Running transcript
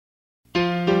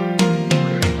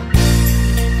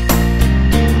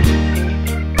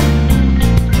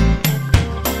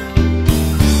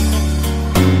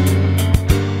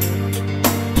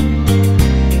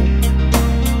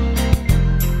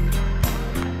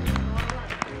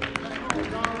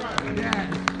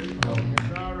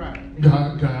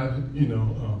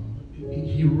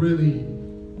he really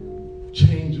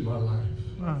changed my life,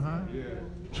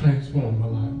 transformed my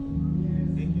life,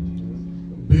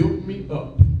 built me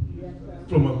up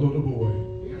from a little boy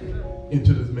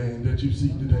into this man that you see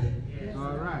today.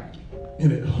 All right.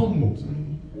 And it humbles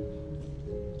me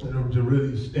to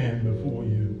really stand before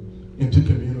you and to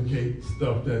communicate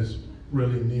stuff that's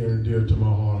really near and dear to my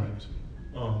heart.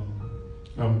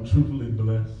 I'm truthfully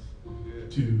blessed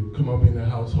to come up in a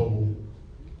household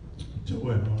to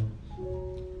where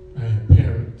I had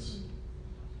parents,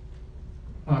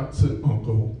 aunts and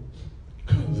uncle,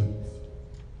 cousins,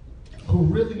 who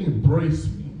really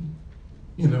embraced me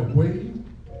in a way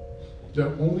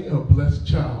that only a blessed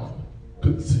child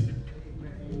could see.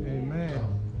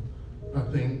 Amen. I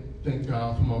thank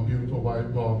God for my beautiful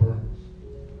wife, Barbara,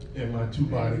 and my two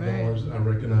bodyguards I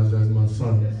recognize as my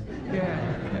sons.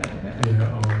 Yeah.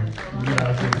 You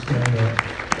guys can stand up.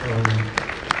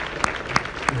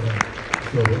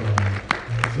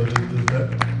 So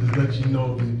just let you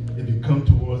know if you come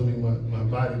towards me, my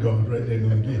bodyguards right there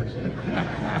gonna get you.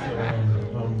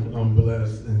 So I'm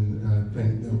blessed, and I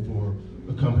thank them for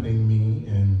accompanying me,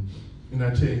 and I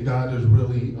tell you, God has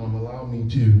really allowed me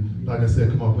to, like I said,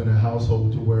 come up in a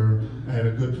household to where I had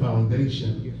a good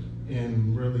foundation.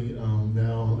 And really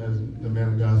now, as the man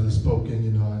of God has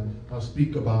spoken, I'll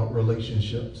speak about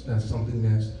relationships. That's something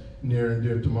that's near and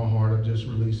dear to my heart. I just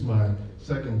released my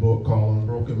second book called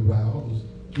Unbroken Vows,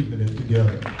 Keeping It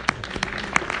Together.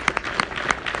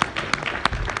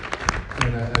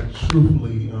 And I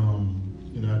truthfully,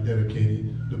 I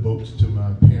dedicated the books to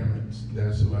my parents.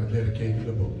 That's who I dedicated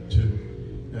the book to,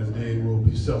 as they will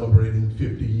be celebrating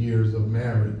 50 years of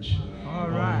marriage. All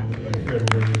right. In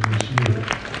February of this year.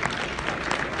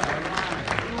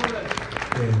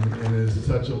 And it's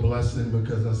such a blessing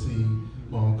because I see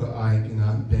my Uncle Ike and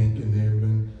Aunt Dink, and they've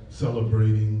been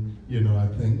celebrating, I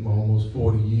think almost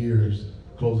 40 years,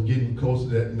 getting close to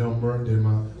that number. And then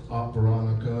my Aunt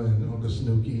Veronica and Uncle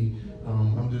Snooky.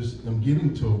 I'm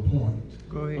getting to a point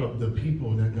of the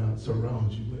people that God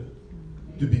surrounds you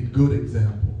with to be good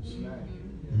examples.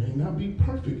 It may not be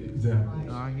perfect examples,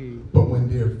 but when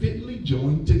they're fitly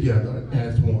joined together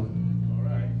as one,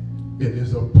 it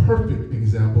is a perfect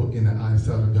example in the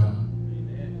eyesight of God.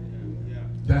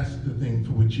 That's the thing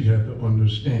for which you have to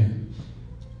understand.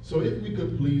 So if we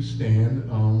could please stand,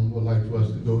 would like for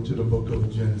us to go to the book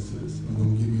of Genesis. I'm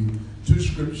going to give you two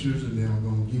scriptures, and then I'm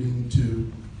going to get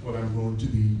into what I'm going to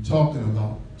be talking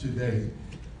about today.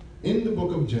 In the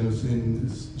book of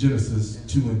Genesis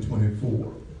 2 and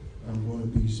 24, I'm going to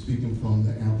be speaking from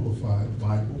the Amplified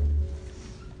Bible.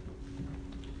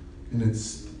 And it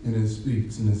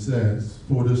speaks, and it says,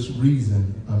 "For this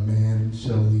reason a man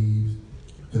shall leave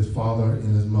his father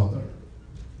and his mother,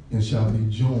 and shall be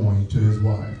joined to his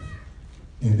wife,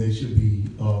 and they shall be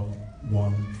of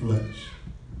one flesh."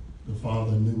 The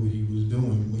father knew what he was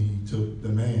doing when he took the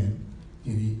man,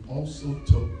 and he also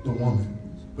took the woman.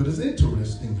 But it's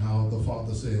interesting how the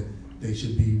father said they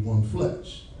should be one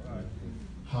flesh.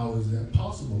 How is that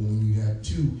possible when you have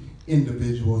two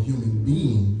individual human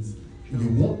beings and you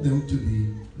want them to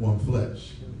be one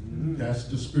flesh? That's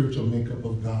the spiritual makeup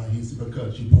of God. He said,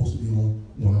 because you're supposed to be on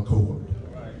one accord.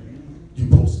 You're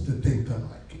supposed to think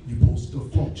alike. You're supposed to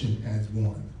function as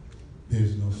one.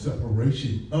 There's no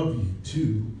separation of you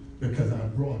two, because I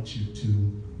brought you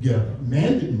together.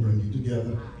 Man didn't bring you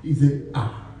together. He said,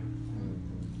 I.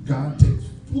 God takes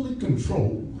fully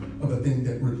control of the thing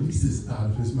that releases out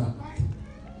of his mouth,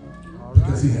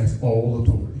 because he has all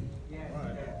authority.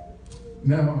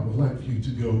 Now I would like for you to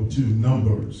go to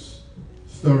Numbers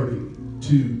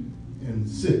 32 and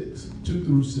 6, 2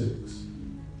 through 6,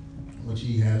 which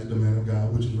he has the man of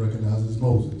God, which is recognized as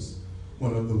Moses,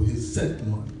 one of his sent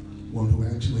one who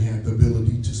actually had the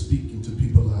ability to speak into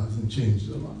people's lives and change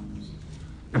their lives.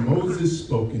 And Moses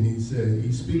spoke, and he said,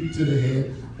 he speak to the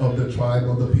head of the tribe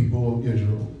of the people of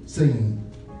Israel, saying,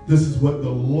 "This is what the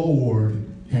Lord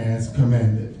has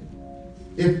commanded.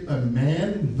 If a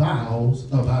man vows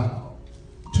a vow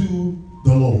to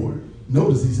the Lord,"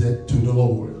 notice he said to the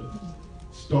Lord,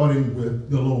 starting with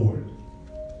the Lord,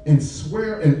 "and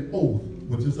swear an oath,"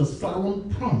 which is a solemn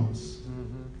promise,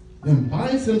 "and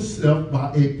binds himself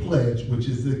by a pledge," which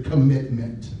is a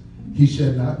commitment. He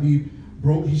shall not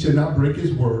break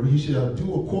his word. He shall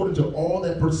do according to all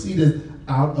that proceedeth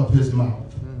out of his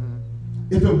mouth.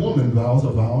 If a woman vows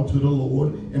a vow to the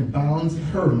Lord and bounds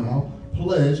her mouth,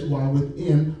 pledge while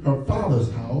within her father's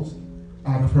house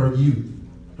out of her youth,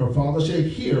 her father shall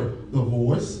hear the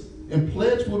voice and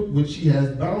pledge with which she has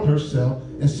bound herself,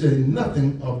 and say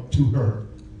nothing of to her.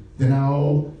 Then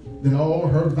then all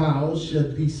her vows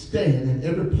shall be stand, and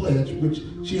every pledge which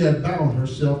she had bound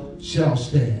herself shall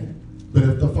stand. But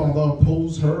if the father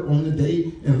oppose her on the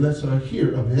day and lets her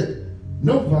hear of it,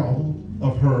 no vow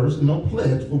of hers, no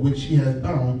pledge for which she has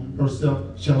bound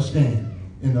herself shall stand.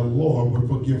 And the Lord will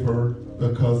forgive her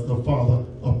because the father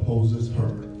opposes her.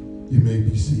 You may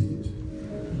be seated.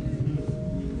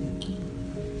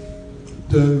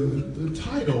 The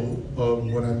title of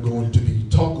what I'm going to be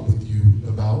talking with you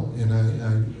about,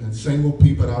 and single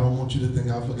people, I don't want you to think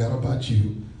I forgot about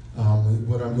you.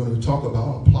 What I'm going to talk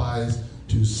about applies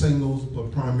to singles,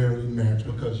 but primarily marriage,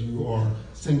 because you are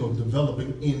single,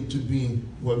 developing into being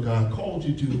what God called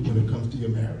you to when it comes to your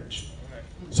marriage.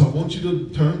 So I want you to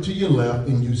turn to your left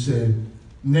and you say,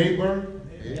 neighbor,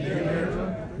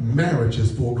 marriage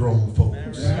is for grown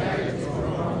folks.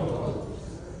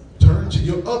 Turn to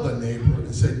your other neighbor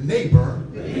and say, neighbor,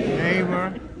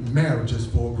 marriage is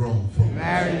for grown folks.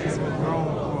 Marriage is for grown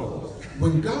folks.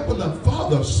 When the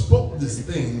Father spoke these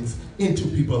things into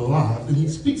people's lives, and he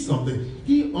speaks something,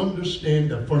 he understands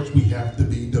that first we have to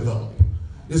be developed.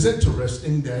 It's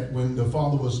interesting that when the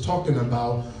Father was talking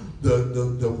about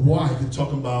the wife and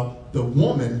talking about the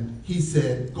woman, he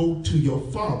said, go to your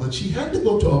father. She had to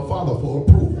go to her father for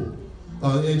approval.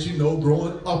 And you know,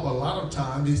 growing up a lot of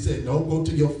times, he said, no, go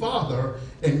to your father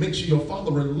and make sure your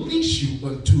father release you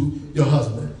unto your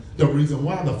husband. The reason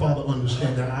why the father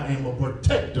understands that I am a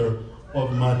protector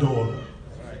of my daughter.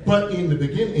 But in the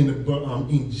beginning,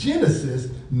 in Genesis,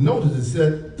 notice it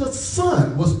said the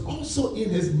son was also in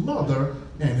his mother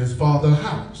and his father's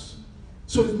house.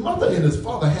 So his mother and his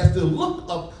father has to look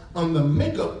up on the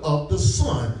makeup of the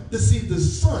son to see if the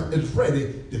son is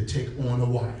ready to take on a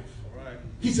wife. Right.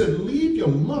 He said, leave your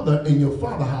mother and your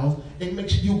father's house and make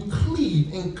sure you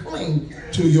cleave and cling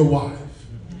to your wife.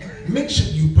 Make sure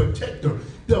you protect her.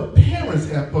 The parents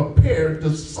have prepared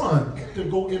the son to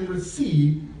go and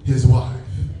receive his wife.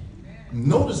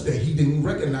 Notice that he didn't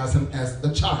recognize him as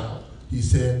a child. He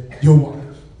said, your wife.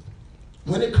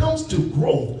 When it comes to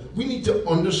growth, we need to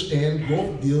understand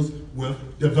growth deals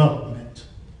with development.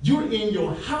 You're in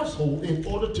your household in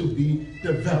order to be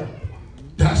developed.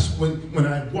 That's when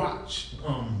I watch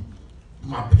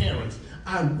my parents,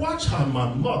 I watch how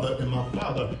my mother and my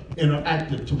father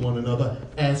interacted to one another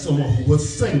as someone who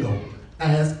was single,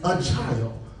 as a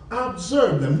child. I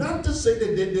observed them, not to say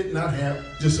that they did not have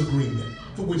disagreement,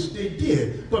 for which they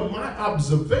did, but my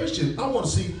observation, I want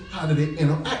to see how do they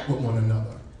interact with one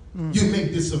another. You may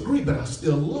disagree, but I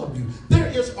still love you. There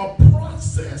is a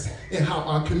process in how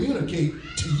I communicate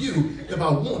to you if I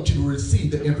want you to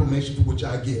receive the information for which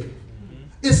I give.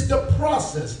 It's the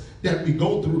process that we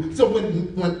go through. So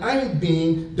when I'm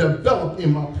being developed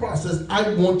in my process,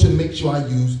 I want to make sure I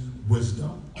use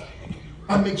wisdom.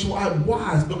 I make sure I'm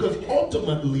wise, because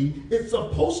ultimately it's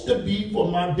supposed to be for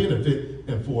my benefit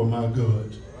and for my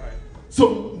good.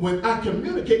 So when I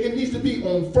communicate, it needs to be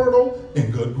on fertile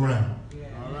and good ground.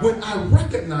 When I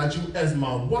recognize you as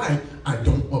my wife, I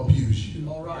don't abuse you.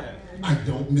 I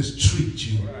don't mistreat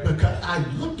you, because I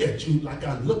look at you like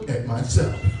I look at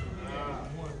myself.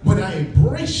 When I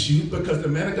embrace you, because the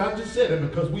man of God just said it,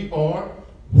 because we are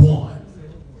one.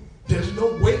 There's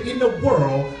no way in the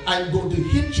world I'm going to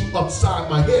hit you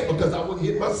upside my head, because I would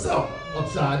hit myself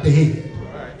upside the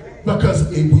head. Because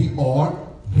we are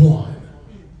one.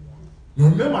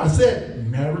 Remember I said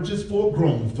marriage is for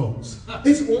grown folks.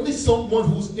 It's only someone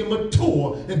who's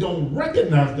immature and don't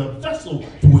recognize the vessel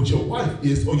for which your wife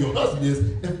is or your husband is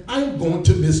if I'm going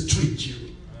to mistreat you.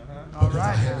 Because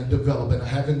I haven't developed and I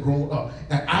haven't grown up.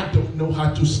 And I don't know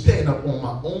how to stand up on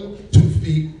my own 2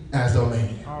 feet as a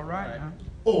man.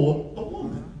 Or a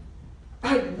woman.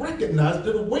 I recognize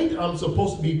that the way that I'm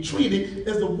supposed to be treated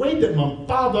is the way that my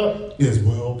Father is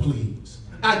well pleased.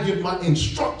 I get my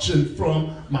instruction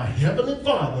from my Heavenly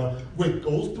Father, which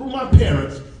goes through my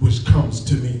parents, which comes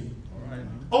to me.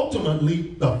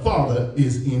 Ultimately, the Father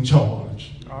is in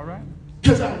charge.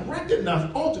 Because I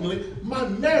recognize ultimately my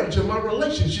marriage and my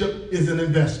relationship is an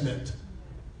investment.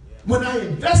 When I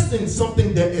invest in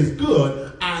something that is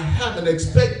good, I have an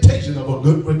expectation of a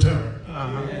good return.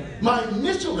 My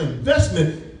initial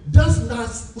investment does not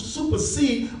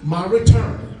supersede my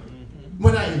return.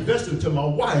 When I invest into my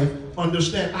wife,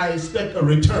 understand I expect a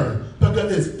return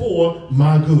because it's for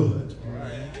my good.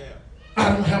 I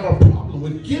don't have a problem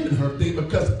with giving her things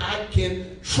because I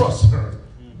can trust her.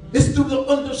 It's through the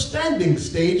understanding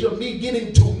stage of me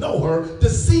getting to know her to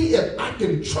see if I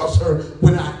can trust her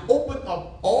when I open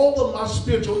up all of my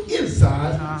spiritual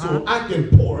insides so I can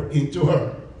pour it into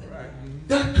her.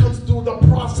 That comes through the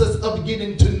process of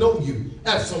getting to know you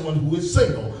as someone who is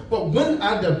single. But when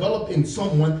I develop in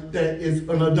someone that is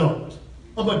an adult,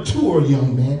 a mature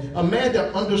young man, a man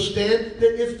that understands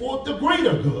that it's for the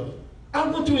greater good. I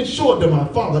want to ensure that my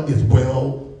father is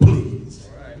well pleased.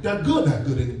 Not good,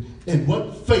 and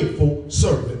what? Faithful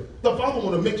servant. The father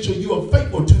want to make sure you are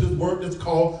faithful to this word that's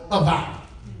called a vow.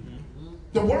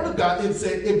 The word of God, it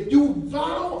said, if you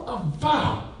vow a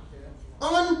vow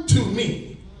unto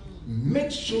me,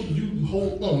 make sure you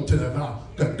hold on to that vow.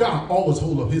 Because God always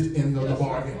holds up his end of the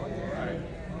bargain.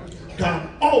 God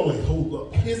always holds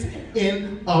up his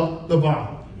end of the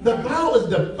vow. The vow is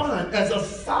defined as a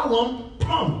solemn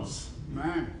promise.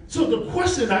 So the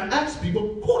question I ask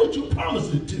people, who did you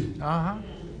promise it to?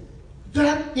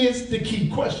 That is the key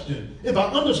question. If I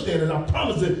understand it, I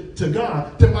promise it to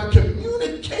God, then my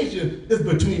communication is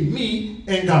between me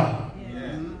and God.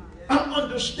 I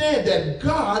understand that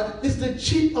God is the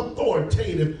chief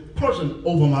authoritative person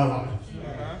over my life.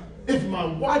 If my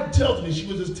wife tells me, she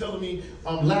was just telling me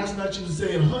last night, she was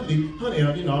saying, honey,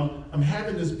 I'm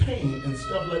having this pain and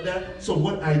stuff like that. So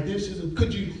what I did, she said,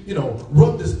 could you,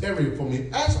 rub this area for me?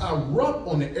 As I rub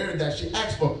on the area that she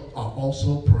asked for, I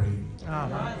also prayed.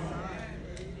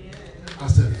 I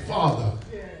said, Father,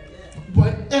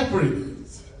 whatever it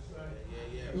is,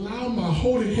 allow my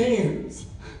holy hands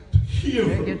to heal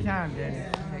her. Take your time,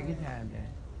 Daddy. Take your time, Daddy.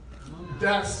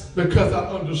 That's because I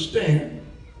understand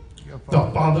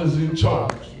the Father's in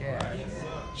charge.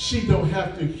 She don't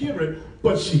have to hear it,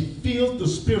 but she feels the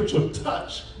spiritual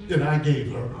touch that I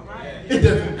gave her. It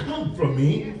doesn't come from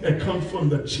me. It comes from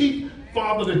the chief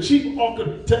Father, the chief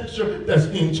architecture that's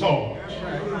in charge.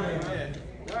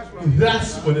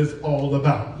 That's what it's all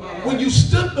about. When you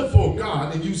stood before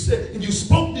God and you said and you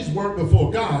spoke this word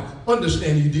before God,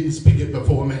 understand you didn't speak it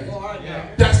before man.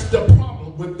 That's the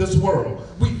problem with this world.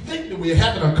 We think that we're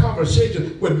having a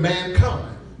conversation with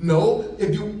mankind. No,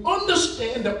 if you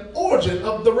understand the origin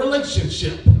of the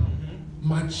relationship,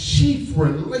 my chief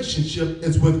relationship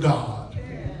is with God.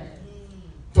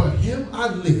 For him I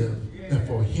live and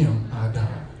for him I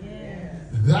die.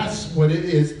 That's what it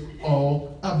is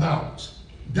all about.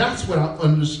 That's what I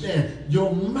understand.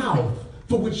 Your mouth,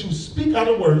 for which you speak out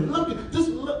a word.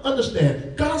 Just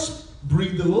understand, God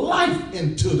breathed life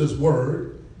into this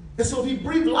word. And so if he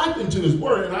breathed life into his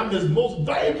word, and I'm his most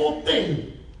valuable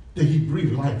thing, then he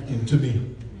breathed life into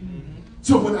me.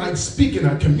 So when I speak and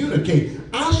I communicate,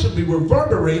 I should be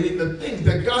reverberating the things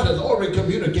that God has already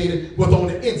communicated with on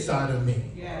the inside of me.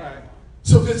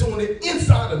 So if it's on the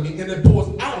inside of me and it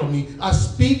pours out of me, I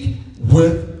speak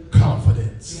with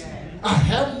confidence. I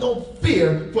have no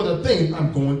fear for the thing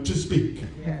I'm going to speak.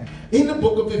 In the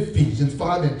book of Ephesians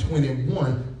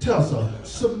 5:21 tells us,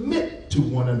 submit to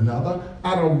one another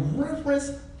out of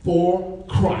reverence for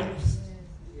Christ.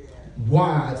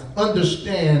 Wives,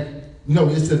 understand,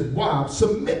 it says, wives,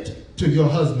 submit to your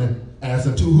husband as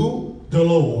unto who? The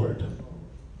Lord.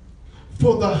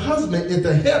 For the husband is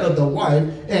the head of the wife,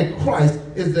 and Christ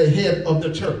is the head of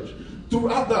the church.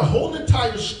 Throughout the whole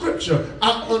entire scripture,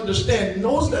 I understand,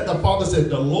 notice that the Father said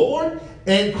the Lord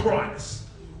and Christ.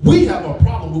 We have a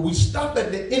problem where we stop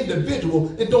at the individual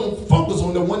and don't focus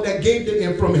on the one that gave the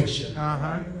information.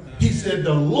 He said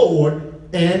the Lord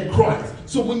and Christ.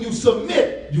 So when you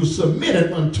submit, you submit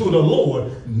it unto the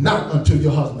Lord, not unto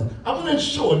your husband. I want to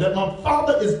ensure that my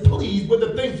Father is pleased with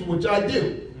the things which I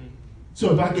do.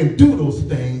 So if I can do those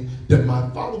things, then my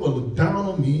Father will look down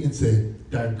on me and say,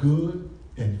 that good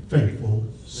and faithful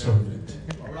servant.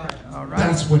 All right.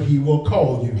 That's what he will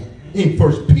call you. In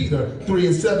 1 Peter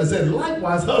 3:7 said,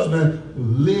 likewise, husband,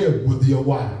 live with your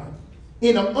wife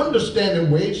in an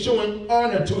understanding way, showing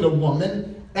honor to the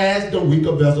woman as the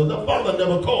weaker vessel. The Father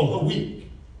never called her weak.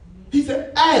 He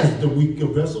said, as the weaker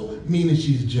vessel, meaning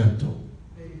she's gentle.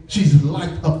 She's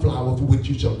like a flower for which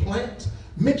you shall plant.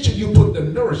 Make sure you put the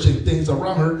nourishing things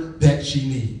around her that she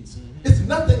needs. It's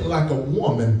nothing like a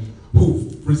woman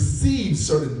who receives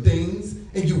certain things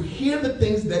and you hear the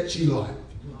things that she likes.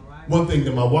 One thing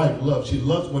that my wife loves, she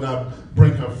loves when I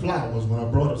bring her flowers. When I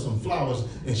brought her some flowers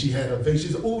and she had her vase, she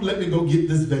said, oh, let me go get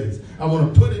this vase. I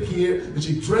want to put it here. And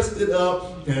she dressed it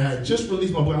up, and I just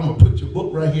released my book. I'm going to put your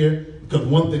book right here, because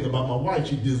one thing about my wife,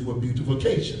 she deals with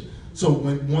beautification. So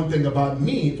one thing about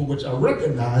me, for which I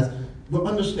recognize, will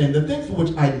understand the things for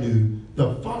which I do,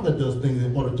 the Father does things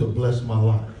in order to bless my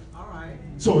life. All right.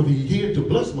 So if he's here to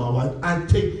bless my life, I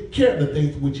take care of the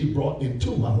things which he brought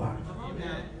into my life.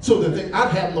 So the thing,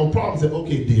 I'd have no problem saying,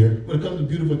 okay, dear, when it comes to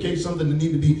beautification, something that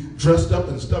needs to be dressed up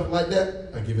and stuff like that,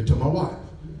 I give it to my wife.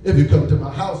 If you come to my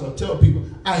house, I'll tell people,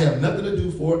 I have nothing to do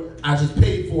for it. I just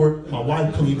paid for it. My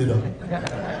wife cleaned it up.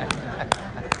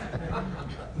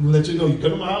 I'm let you know, you come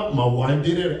to my house, my wife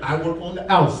did it. I work on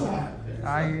the outside.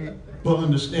 But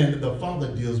understand that the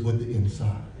Father deals with the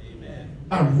inside.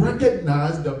 I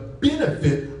recognize the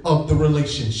benefit of the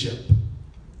relationship.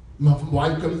 My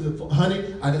wife comes and says,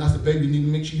 honey, I said, baby, you need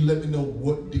to make sure you let me know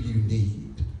what do you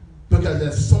need. Because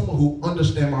as someone who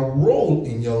understands my role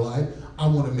in your life, I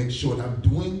want to make sure that I'm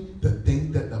doing the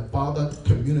things that the Father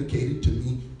communicated to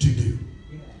me to do.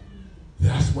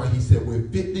 That's why he said we're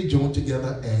fitly joined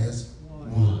together as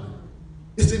one.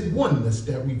 It's in oneness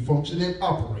that we function and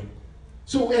operate.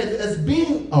 So as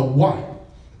being a wife,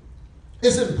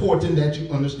 it's important that you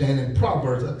understand in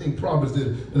Proverbs, I think Proverbs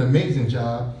did an amazing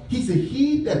job. He said,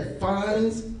 he that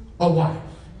finds a wife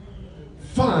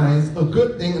finds a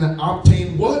good thing and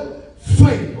obtain what?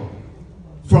 Favor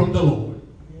from the Lord.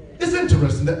 It's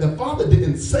interesting that the Father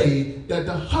didn't say that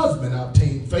the husband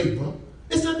obtained favor.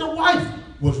 It said the wife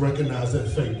was recognized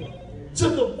as favor. So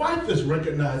the wife is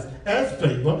recognized as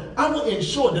favor. I will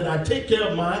ensure that I take care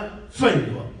of my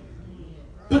favor.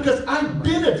 Because I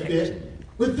benefit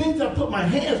with things I put my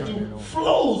hands to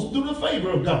flows through the favor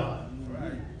of God.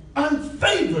 I'm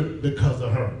favored because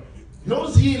of her.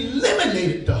 Notice he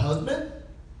eliminated the husband,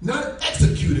 not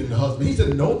executing the husband. He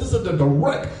said, no, this is the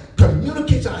direct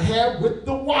communication I have with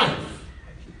the wife.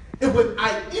 And when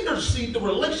I intercede the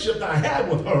relationship that I have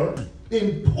with her,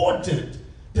 important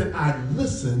that I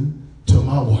listen to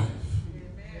my wife.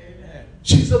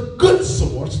 She's a good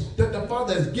source that the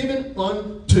Father has given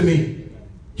unto me.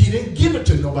 He didn't give it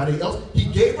to nobody else. He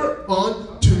gave her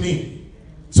unto me.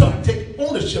 So I take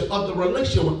ownership of the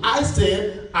relationship. When I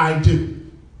said, I do.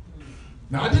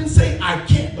 Now, I didn't say I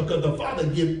can't because the Father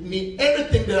gives me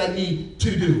everything that I need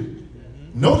to do.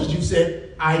 Notice you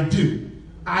said, I do.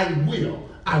 I will.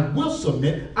 I will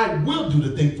submit. I will do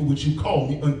the thing for which you call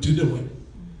me unto doing.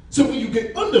 So when you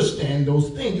can understand those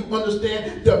things, you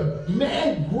understand the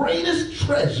man's greatest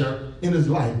treasure in his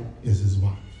life is his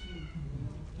wife.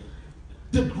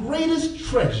 The greatest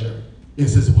treasure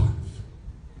is his wife.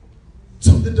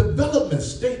 So the development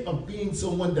state of being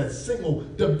someone that's single,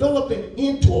 developing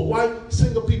into a wife,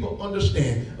 single people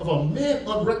understand. If a man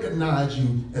unrecognizes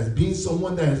you as being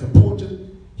someone that is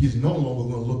important, he's no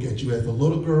longer going to look at you as a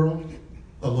little girl,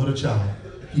 a little child.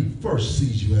 He first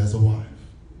sees you as a wife.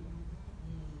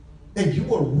 And you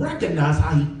will recognize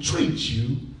how he treats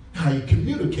you, how he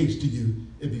communicates to you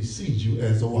if he sees you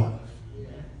as a wife.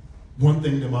 One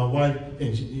thing that my wife,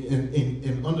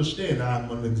 and understand I'm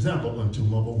an example unto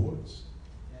my boys.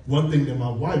 One thing that my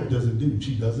wife doesn't do,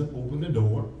 she doesn't open the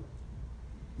door.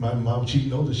 She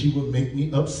knows that she would make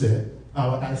me upset.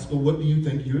 I'll ask her, what do you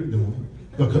think you're doing?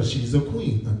 Because she's a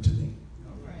queen unto me.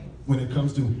 When it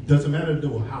comes to, doesn't matter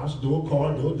door, house door,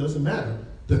 car door, doesn't matter.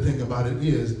 The thing about it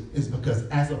is because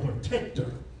as a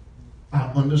protector, I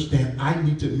understand I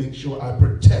need to make sure I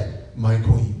protect my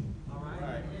queen.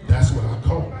 That's what I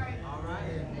call it.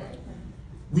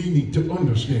 We need to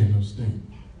understand those things.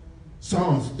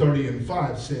 Psalms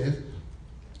 30:5 says,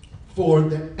 for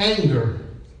the anger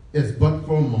is but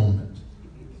for a moment,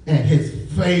 and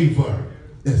his favor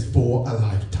is for a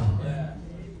lifetime.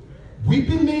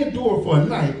 Weeping may endure for a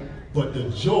night, but the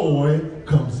joy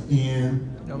comes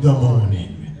in the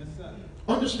morning.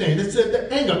 Understand, it said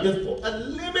the anger is for a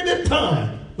limited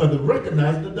time, but to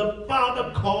recognize that the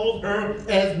Father called her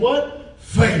as what?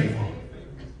 Favor.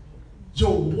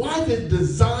 Your wife is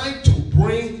designed to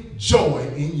bring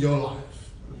joy in your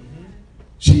life.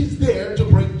 She's there to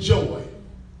bring joy.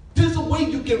 There's a way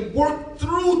you can work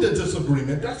through the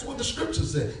disagreement. That's what the scripture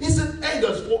said. It said anger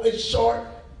is for a short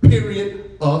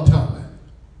period of time.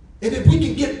 And if we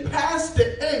can get past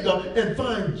the anger and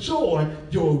find joy,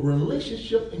 your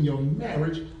relationship and your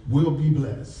marriage will be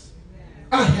blessed.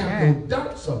 I have no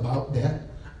doubts about that.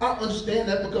 I understand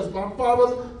that because my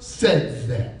father says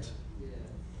that.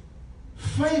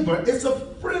 Favor is a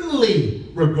friendly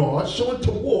regard shown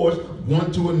towards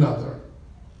one to another.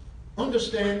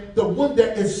 Understand, the one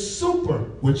that is super,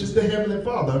 which is the Heavenly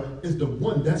Father, is the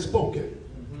one that spoke it.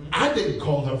 I didn't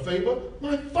call her favor.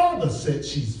 My Father said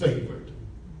she's favored.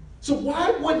 So why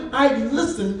wouldn't I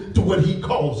listen to what he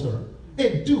calls her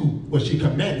and do what she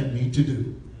commanded me to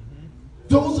do?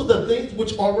 Those are the things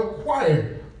which are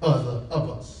required of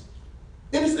us.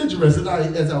 And it's interesting,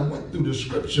 as I went through the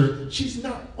scripture, she's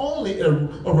not only a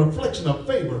reflection of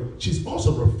favor, she's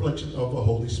also a reflection of the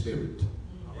Holy Spirit.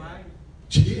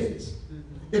 She is.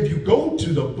 If you go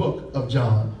to the book of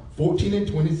John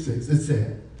 14:26, it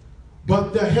said,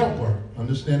 but the helper,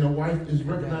 understand the wife is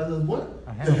recognized as what?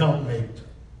 The helpmate.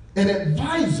 An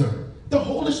advisor, the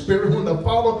Holy Spirit, whom the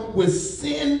Father will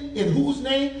send in whose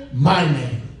name? My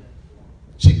name.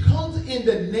 She comes in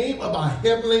the name of our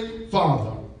Heavenly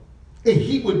Father. And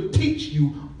he would teach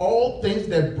you all things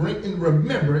that bring in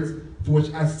remembrance for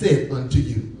which I said unto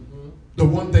you. The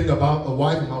one thing about a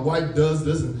wife, my wife does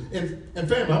this, and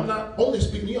family, I'm not only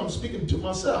speaking to you, I'm speaking to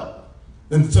myself.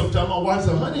 And sometimes my wife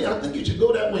says, honey, I think you should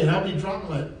go that way. And I'll be driving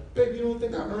like, baby, you don't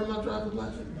think I earned my driver's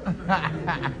license?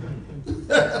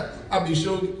 I'll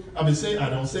be saying, I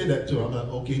don't say that to her. I'm like,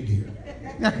 okay, dear.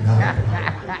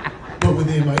 Nah. But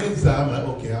within my inside, I'm like,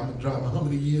 okay, I'm driving how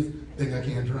many years? Think I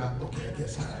can't drive? Okay, I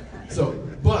guess not. So,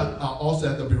 but I also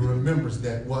have to be remembrance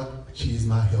that what? She's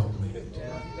my helpmate.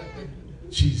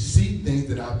 She sees things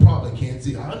that I probably can't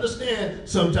see. I understand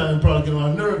sometimes probably get on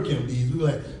our nerve, Kim D's. We're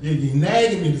like, you're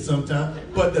nagging me sometimes.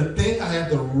 But the thing I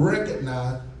have to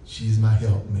recognize, she's my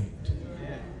helpmate.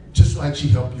 Just like she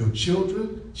helped your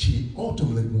children, she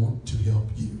ultimately wants to help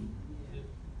you.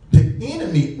 The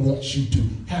enemy wants you to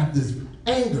have this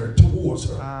anger towards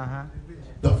her.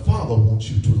 The Father wants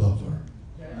you to love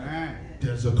her.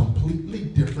 There's a completely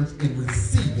difference in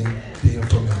receiving the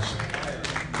information.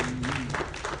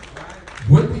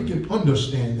 When we can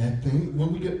understand that thing,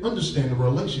 when we can understand the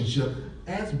relationship,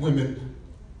 as women,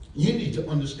 you need to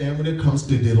understand when it comes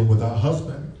to dealing with our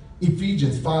husband.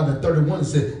 Ephesians 5:31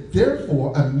 said,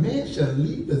 therefore a man shall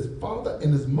leave his father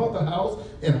and his mother house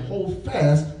and hold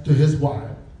fast to his wife.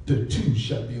 The two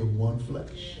shall be of one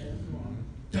flesh.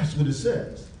 That's what it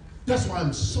says. That's why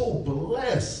I'm so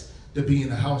blessed to be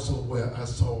in a household where I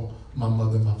saw my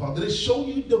mother and my father. They show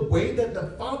you the way that the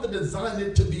Father designed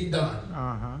it to be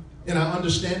done. And I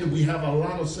understand that we have a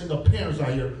lot of single parents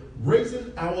out here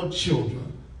raising our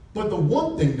children. But the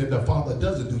one thing that the Father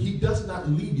doesn't do, he does not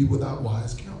leave you without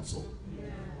wise counsel.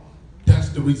 That's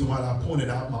the reason why I pointed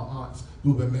out my aunts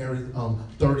who've been married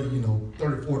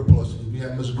 30, 40 plus years. We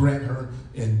have Miss Grant, her,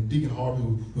 and Deacon Harvey,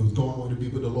 who's going on to be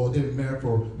with the Lord. They've been married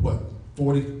for,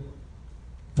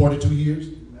 42 years?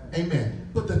 Amen.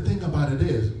 But the thing about it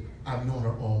is, I've known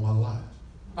her all my life.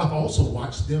 I've also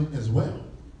watched them as well.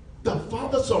 The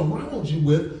Father surrounds you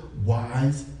with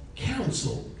wise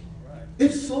counsel.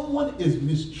 If someone is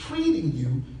mistreating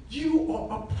you, you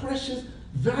are a precious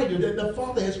value that the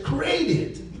Father has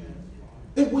created.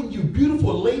 And when you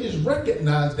beautiful ladies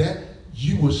recognize that,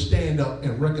 you will stand up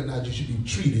and recognize you should be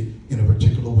treated in a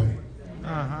particular way.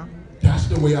 That's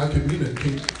the way I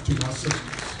communicate to my sisters.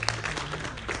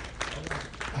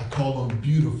 I call them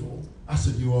beautiful. I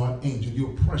said, you are an angel.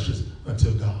 You're precious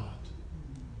unto God.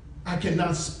 I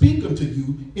cannot speak unto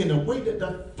you in a way that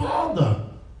the Father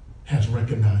has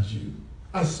recognized you.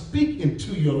 I speak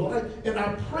into your life, and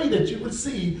I pray that you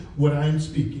receive what I am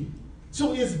speaking.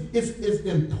 So it's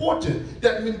important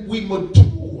that we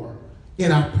mature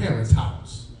in our parents'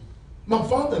 house. My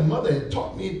father and mother had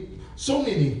taught me so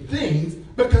many things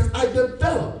because I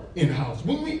developed in-house.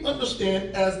 When we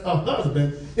understand as a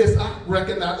husband, is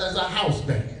recognized as a house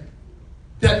band.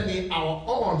 That means our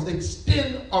arms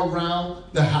extend around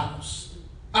the house.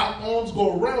 Our arms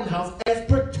go around the house as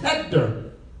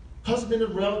protector. Husband is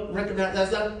recognized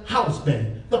as a house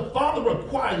band. The Father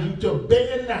requires you to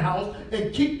band the house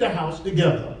and keep the house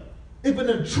together. If an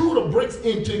intruder breaks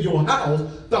into your house,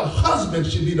 the husband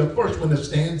should be the first one that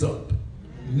stands up,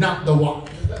 not the wife.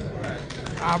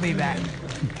 I'll be back.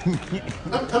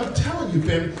 I'm telling you,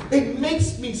 family, it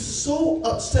makes me so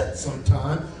upset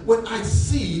sometimes when I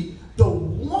see the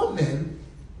woman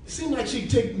seem like she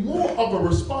takes more of a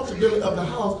responsibility of the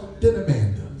house than a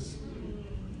man does.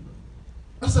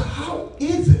 I said, how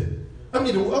is it? I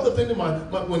mean, the other thing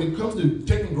that when it comes to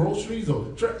taking groceries,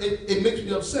 it makes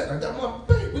me upset. I got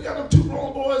my babe, we got them two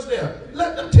grown boys there.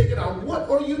 Let them take it out. What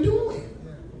are you doing?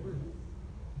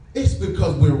 It's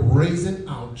because we're raising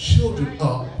our children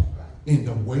up in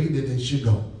the way that they should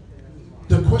go.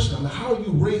 The question, how are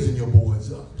you raising your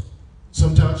boys up?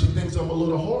 Sometimes she thinks I'm a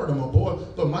little hard on my boy,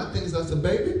 but my thing is, I said,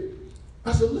 baby,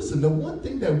 I said, listen, the one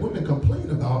thing that women complain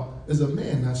about is a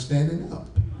man not standing up.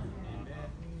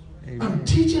 Amen. I'm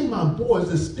teaching my boys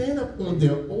to stand up on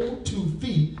their own 2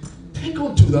 feet, take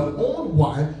on to their own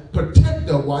wife, protect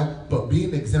their wife, but be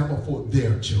an example for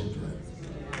their children.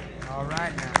 All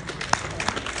right now.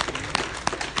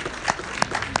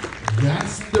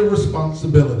 That's the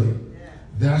responsibility.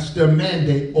 That's their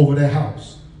mandate over their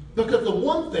house. Because the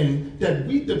one thing that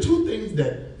the two things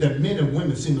that men and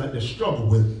women seem like they struggle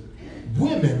with,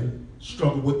 women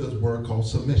struggle with this word called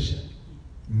submission.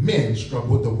 Men struggle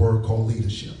with the word called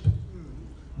leadership.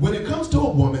 When it comes to a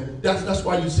woman, that's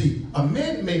why you see a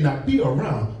man may not be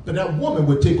around, but that woman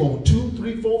would take on 2,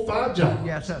 3, 4, 5 jobs.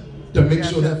 Yes, sir. To make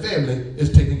sure that family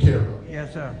is taken care of.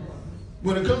 Yes, sir.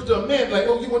 When it comes to a man, like,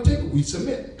 oh, you want to take it? We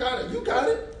submit. Got it. You got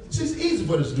it. See, it's easy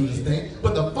for us to do this thing,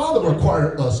 but the Father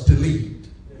required us to lead.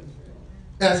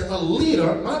 As a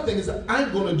leader, my thing is that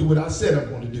I'm going to do what I said I'm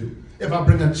going to do. If I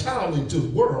bring a child into the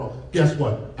world, guess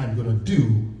what? I'm going to do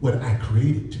what I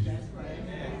created to do.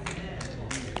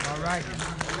 right.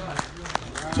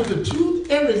 So the two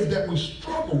areas that we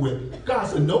struggle with, God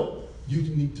said, no, you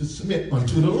need to submit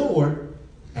unto the Lord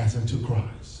as unto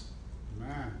Christ.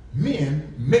 Amen.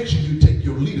 Men, make sure you take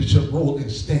your leadership role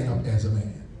and stand up as a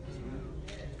man.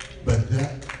 But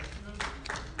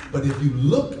if you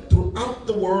look throughout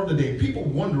the world today, people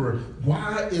wonder,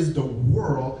 why is the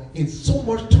world in so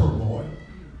much turmoil?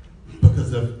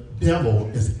 Because the devil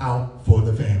is out for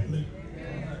the family.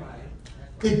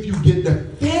 If you get the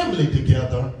family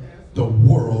together, the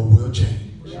world will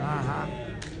change. I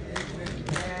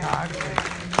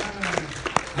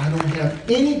don't have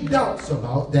any doubts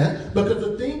about that, because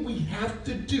the thing we have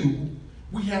to do,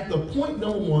 we have to, point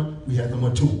number one, we have to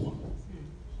mature.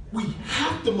 We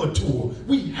have to mature.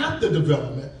 We have to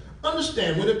develop it.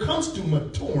 Understand, when it comes to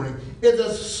maturing, it's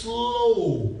a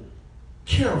slow,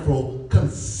 careful,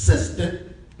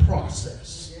 consistent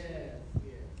process.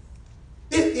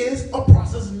 It is a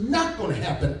process not going to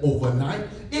happen overnight.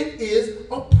 It is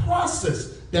a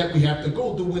process that we have to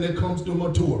go through when it comes to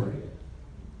maturing.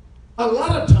 A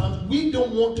lot of times we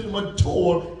don't want to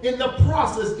mature in the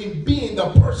process in being the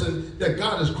person that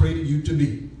God has created you to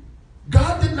be.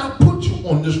 God did not put you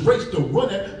on this race to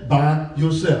run it by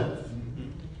yourself.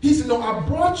 He said, no, I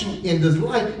brought you in this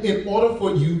life in order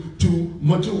for you to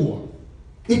mature.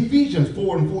 Ephesians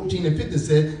 4:14-15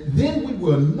 said, then we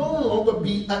will no longer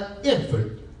be an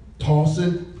infant,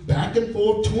 tossing back and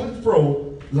forth to and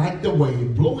fro like the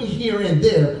wave, blowing here and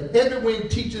there, every wind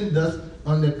teaching us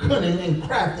on the cunning and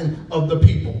crafting of the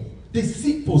people.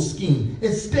 Deceitful scheme.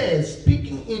 Instead,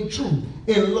 speaking in truth,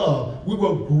 in love, we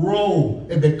will grow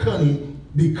and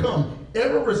become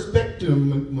every respective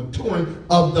maturing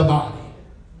of the body.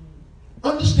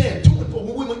 Understand, to and fro.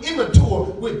 When we were immature,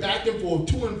 we're back and forth,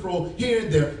 to and fro, here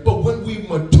and there. But when we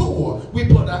mature, we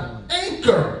put an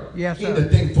anchor in the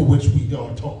thing for which we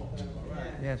are taught.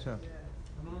 Yes, sir.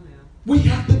 We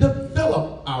have to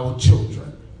develop our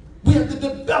children. We have to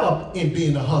develop in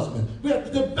being a husband. We have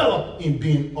to develop in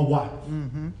being a wife.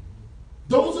 Mm-hmm.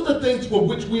 Those are the things for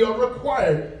which we are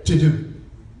required to do.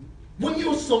 When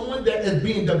you're someone that is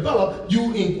being developed,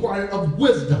 you inquire of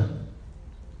wisdom.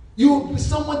 You'll be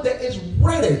someone that is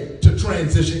ready to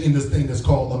transition in this thing that's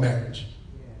called a marriage.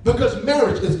 Because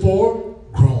marriage is for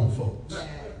grown folks.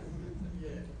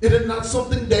 It is not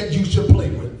something that you should play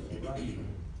with.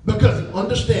 Because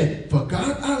understand, for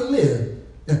God I live,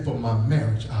 and for my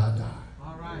marriage I die.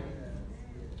 All right.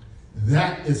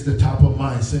 That is the type of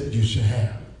mindset you should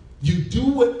have. You do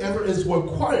whatever is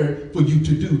required for you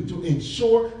to do to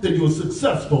ensure that you're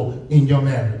successful in your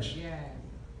marriage. Yeah.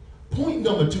 Point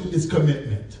number 2 is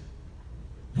commitment.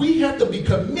 We have to be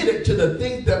committed to the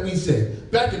things that we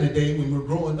said. Back in the day when we were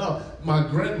growing up, my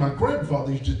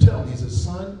grandfather used to tell me, he said,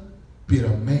 son, be a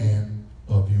man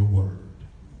of your word.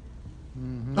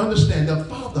 Mm-hmm. Understand, the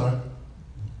Father,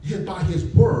 by his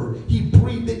word, he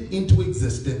breathed it into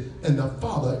existence, and the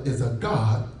Father is a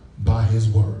God by his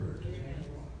word.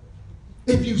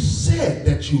 If you said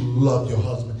that you love your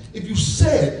husband, if you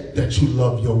said that you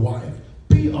love your wife,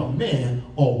 be a man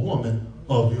or woman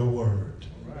of your word.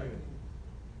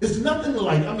 It's nothing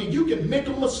like, you can make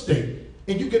a mistake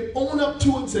and you can own up to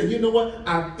it and say, you know what,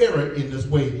 I've erred in this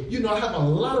way. You know, I have a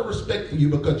lot of respect for you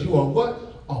because you are what?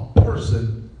 A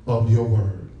person of your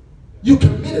word. You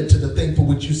committed to the thing for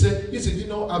which you said. You said, you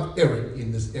know, I've erred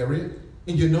in this area.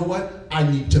 And you know what? I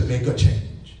need to make a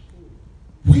change.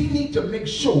 We need to make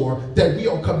sure that we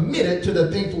are committed to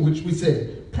the thing for which we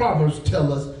said. Proverbs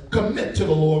tell us, commit to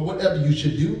the Lord whatever you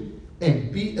should do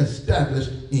and be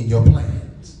established in your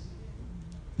plans.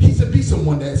 He said, be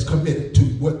someone that is committed to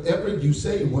whatever you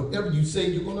say, and whatever you say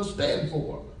you're going to stand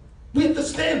for. We have to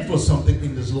stand for something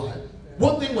in this life.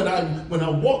 One thing when I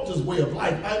walk this way of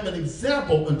life, I'm an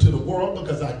example unto the world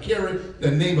because I carry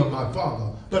the name of my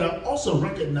Father. But I also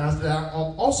recognize that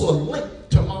I'm also a link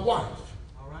to my wife.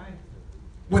 All right.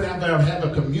 Whenever I have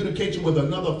a communication with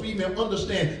another female,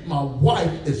 understand my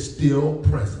wife is still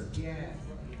present. Yeah.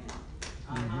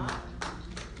 Uh-huh.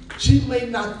 She may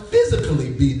not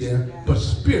physically be there, but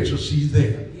spiritually she's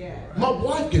there. Yeah. My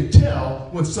wife can tell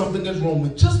when something is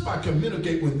wrong just by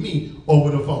communicating with me over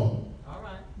the phone.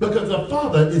 Because the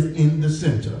Father is in the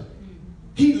center.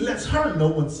 He lets her know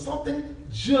when something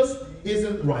just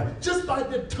isn't right. Just by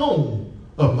the tone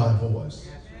of my voice.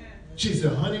 She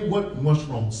said, honey, what's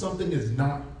wrong? Something is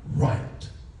not right.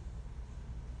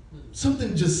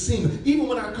 Something just seems, even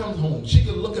when I come home, she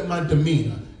can look at my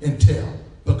demeanor and tell.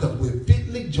 Because we're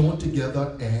fitly joined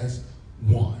together as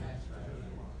one.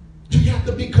 You have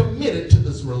to be committed to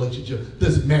this relationship,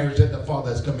 this marriage that the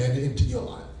Father has commanded into your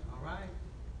life.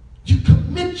 You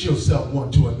commit yourself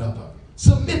one to another.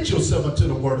 Submit yourself unto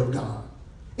the word of God.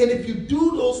 And if you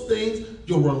do those things,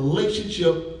 your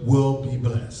relationship will be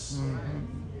blessed.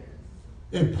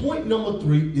 And point number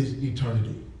 3 is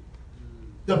eternity.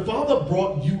 The Father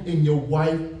brought you and your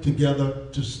wife together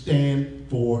to stand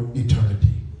for eternity.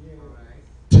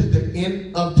 To the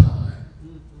end of time.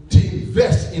 To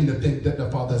invest in the thing that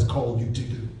the Father has called you to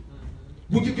do.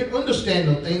 When you can understand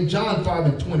the thing, John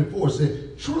 5:24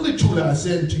 said, truly, truly, I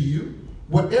said to you,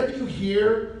 whatever you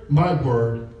hear my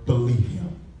word, believe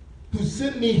him. Who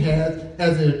sent me has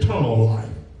an eternal life.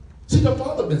 See, the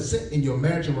Father has been sent in your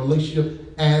marriage and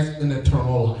relationship as an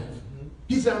eternal life.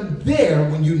 He said, I'm there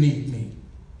when you need me.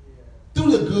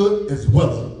 Through the good as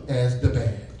well as the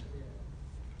bad.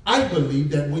 I believe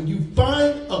that when you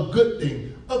find a good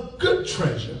thing, a good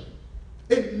treasure,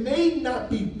 it may not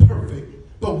be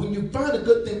perfect, but when you find a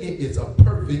good thing, it is a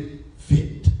perfect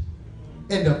fit.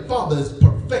 And the Father is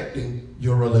perfecting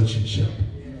your relationship.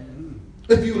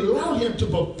 If you allow him to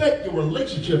perfect your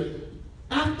relationship,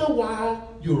 after a while,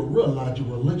 you'll realize your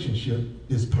relationship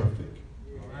is perfect.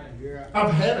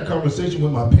 I've had a conversation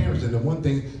with my parents, and the one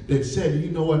thing they said,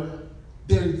 you know what?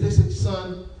 They said,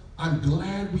 son, I'm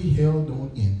glad we held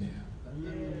on in there.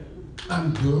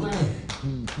 I'm glad.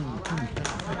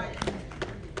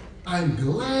 I'm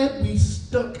glad we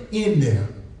stuck in there.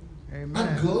 Amen.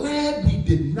 I'm glad we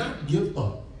did not give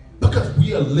up because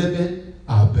we are living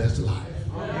our best life.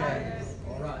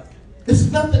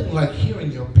 It's nothing like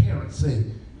hearing your parents say,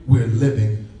 we're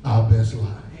living our best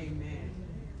life. Amen.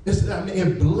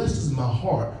 It blesses my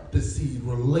heart to see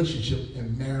relationship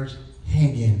and marriage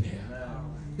hang in there.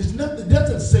 It's nothing, it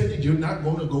doesn't say that you're not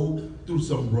going to go through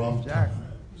some rough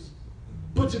times.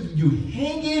 But if you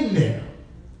hang in there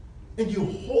and you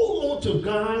hold on to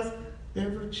God's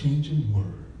ever-changing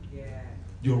word,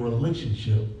 your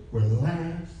relationship will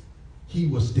last, he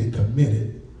will stay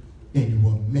committed, and you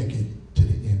will make it to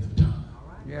the end of time.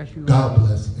 Yes, you God will.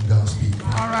 Bless and Godspeed.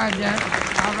 All right, Jack.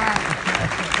 All right.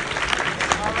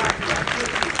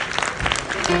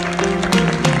 All right.